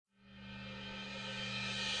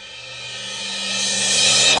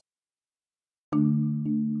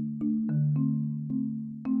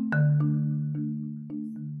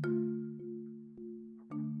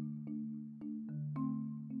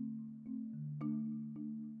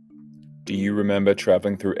Do you remember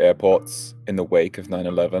traveling through airports in the wake of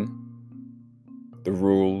 9/11? The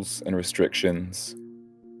rules and restrictions,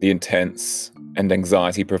 the intense and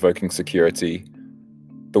anxiety-provoking security,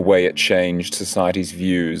 the way it changed society's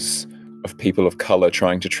views of people of color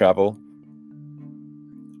trying to travel?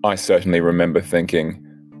 I certainly remember thinking,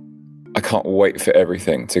 I can't wait for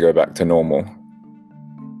everything to go back to normal.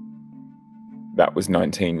 That was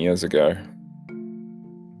 19 years ago.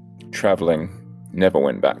 Traveling never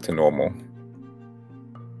went back to normal.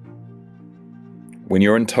 When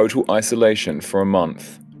you're in total isolation for a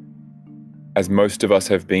month, as most of us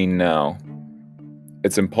have been now,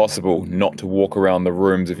 it's impossible not to walk around the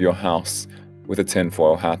rooms of your house with a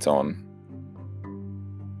tinfoil hat on.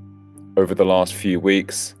 Over the last few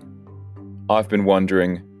weeks, I've been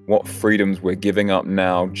wondering what freedoms we're giving up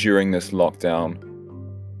now during this lockdown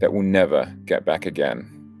that will never get back again.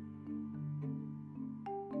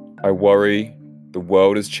 I worry the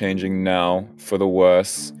world is changing now for the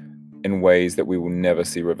worse in ways that we will never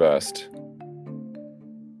see reversed.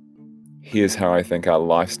 Here's how I think our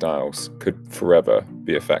lifestyles could forever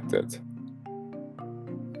be affected.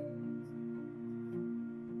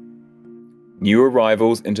 New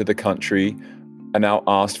arrivals into the country are now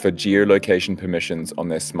asked for geolocation permissions on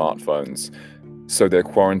their smartphones so their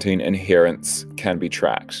quarantine adherence can be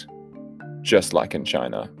tracked, just like in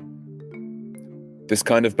China. This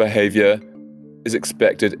kind of behavior is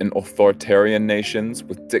expected in authoritarian nations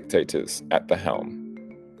with dictators at the helm.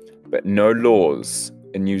 But no laws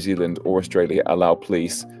in New Zealand or Australia allow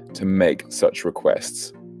police to make such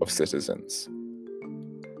requests of citizens.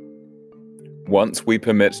 Once we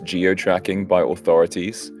permit geo-tracking by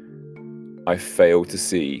authorities, I fail to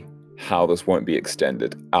see how this won't be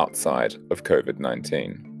extended outside of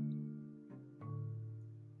COVID-19.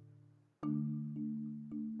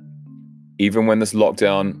 Even when this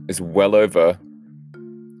lockdown is well over,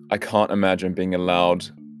 I can't imagine being allowed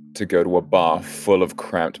to go to a bar full of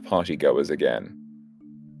cramped partygoers again.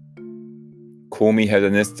 Call me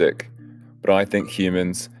hedonistic, but I think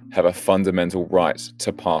humans have a fundamental right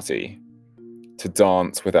to party, to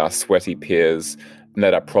dance with our sweaty peers and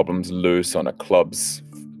let our problems loose on a club's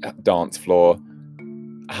dance floor.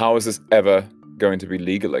 How is this ever going to be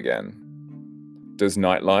legal again? Does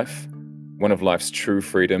nightlife, one of life's true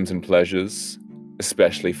freedoms and pleasures,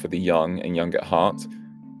 especially for the young and young at heart,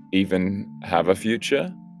 even have a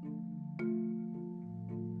future?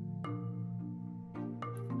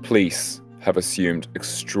 Police have assumed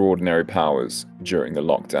extraordinary powers during the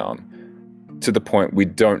lockdown, to the point we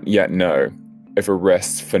don't yet know if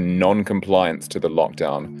arrests for non-compliance to the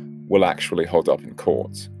lockdown will actually hold up in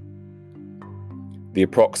court. The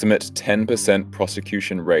approximate 10%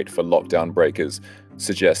 prosecution rate for lockdown breakers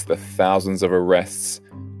suggests that thousands of arrests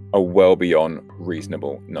are well beyond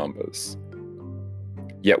reasonable numbers.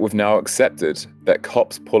 Yet we've now accepted that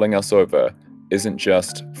cops pulling us over isn't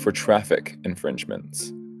just for traffic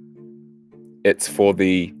infringements. It's for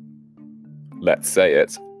the, let's say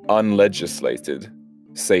it, unlegislated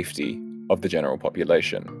safety of the general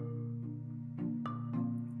population.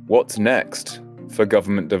 What's next for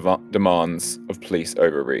government demands of police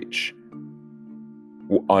overreach?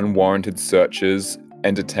 Will unwarranted searches,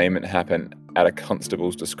 entertainment happen at a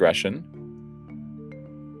constable's discretion?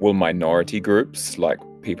 Will minority groups like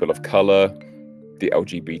people of color, the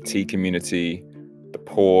LGBT community, the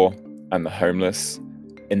poor, and the homeless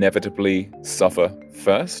inevitably suffer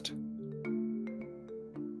first?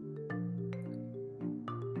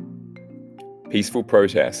 Peaceful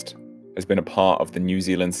protest has been a part of the New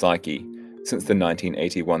Zealand psyche since the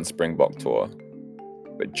 1981 Springbok tour.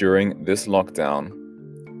 But during this lockdown,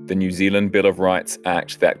 the New Zealand Bill of Rights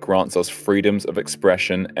Act that grants us freedoms of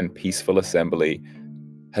expression and peaceful assembly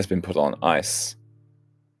has been put on ice.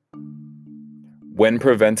 When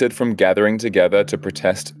prevented from gathering together to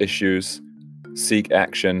protest issues, seek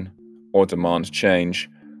action, or demand change,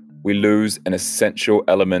 we lose an essential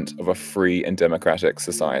element of a free and democratic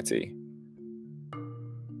society.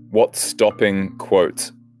 What's stopping,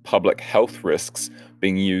 quote, public health risks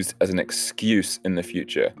being used as an excuse in the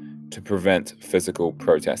future to prevent physical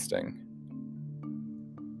protesting?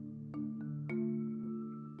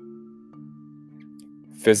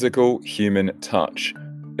 Physical human touch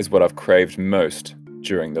is what I've craved most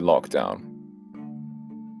during the lockdown.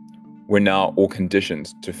 We're now all conditioned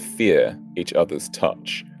to fear each other's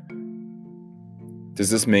touch. Does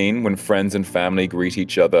this mean when friends and family greet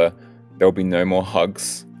each other, there'll be no more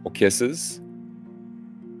hugs or kisses?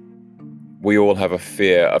 We all have a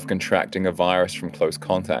fear of contracting a virus from close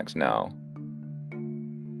contact now.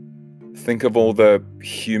 Think of all the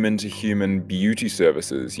human-to-human beauty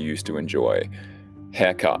services you used to enjoy.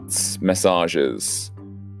 Haircuts, massages,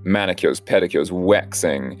 Manicures, pedicures,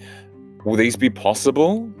 waxing. Will these be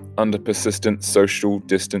possible under persistent social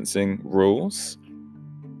distancing rules?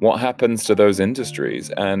 What happens to those industries,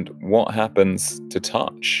 and what happens to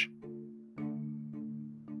touch?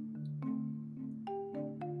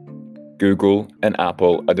 Google and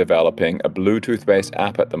Apple are developing a Bluetooth-based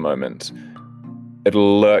app at the moment.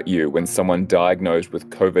 It'll alert you when someone diagnosed with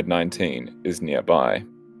COVID-19 is nearby.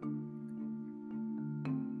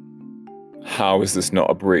 How is this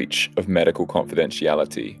not a breach of medical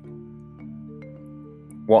confidentiality?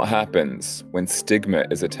 What happens when stigma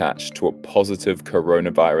is attached to a positive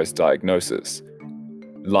coronavirus diagnosis,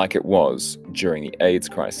 like it was during the AIDS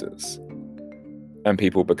crisis, and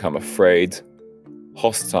people become afraid,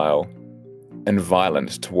 hostile, and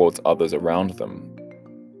violent towards others around them?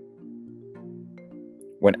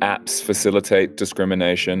 When apps facilitate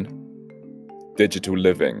discrimination, digital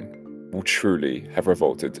living will truly have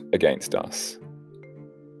revolted against us.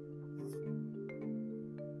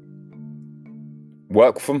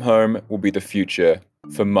 Work from home will be the future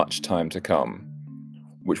for much time to come,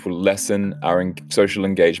 which will lessen our social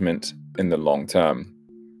engagement in the long term.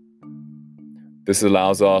 This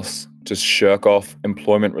allows us to shirk off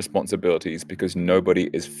employment responsibilities because nobody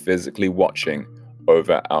is physically watching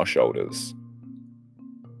over our shoulders.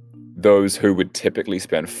 Those who would typically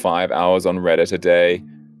spend 5 hours on Reddit a day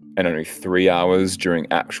and only 3 hours during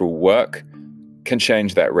actual work can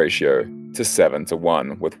change that ratio to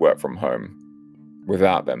 7-1 with work from home,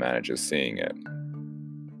 without their managers seeing it.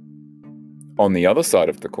 On the other side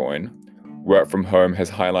of the coin, work from home has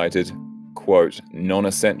highlighted, quote,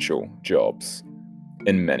 non-essential jobs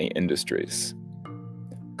in many industries.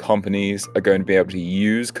 Companies are going to be able to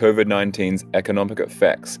use COVID-19's economic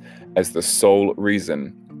effects as the sole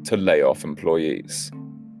reason to lay off employees,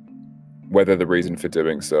 whether the reason for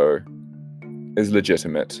doing so is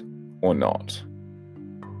legitimate or not.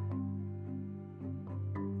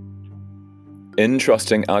 In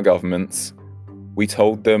trusting our governments, we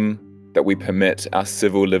told them that we permit our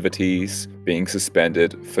civil liberties being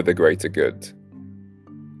suspended for the greater good.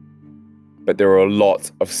 But there are a lot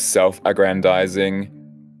of self-aggrandizing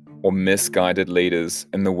or misguided leaders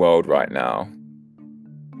in the world right now.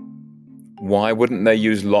 Why wouldn't they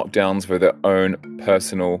use lockdowns for their own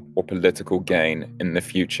personal or political gain in the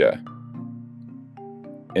future?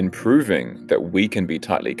 In proving that we can be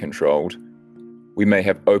tightly controlled, we may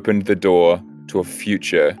have opened the door to a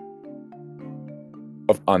future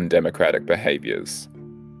of undemocratic behaviors.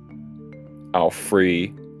 Our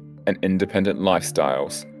free and independent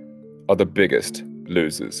lifestyles are the biggest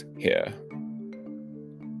losers here.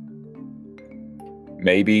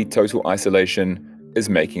 Maybe total isolation is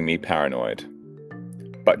making me paranoid,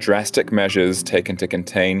 but drastic measures taken to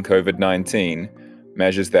contain COVID-19,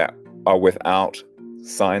 measures that are without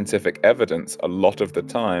scientific evidence a lot of the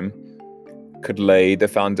time, could lay the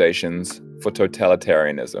foundations for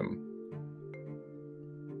totalitarianism.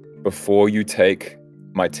 Before you take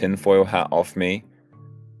my tinfoil hat off me,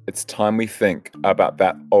 it's time we think about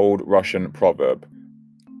that old Russian proverb: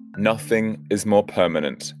 nothing is more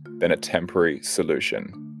permanent than a temporary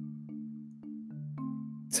solution.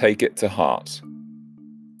 Take it to heart.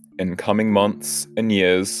 In coming months and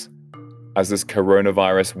years, as this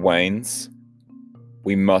coronavirus wanes,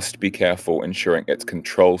 we must be careful ensuring its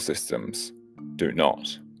control systems do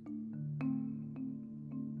not.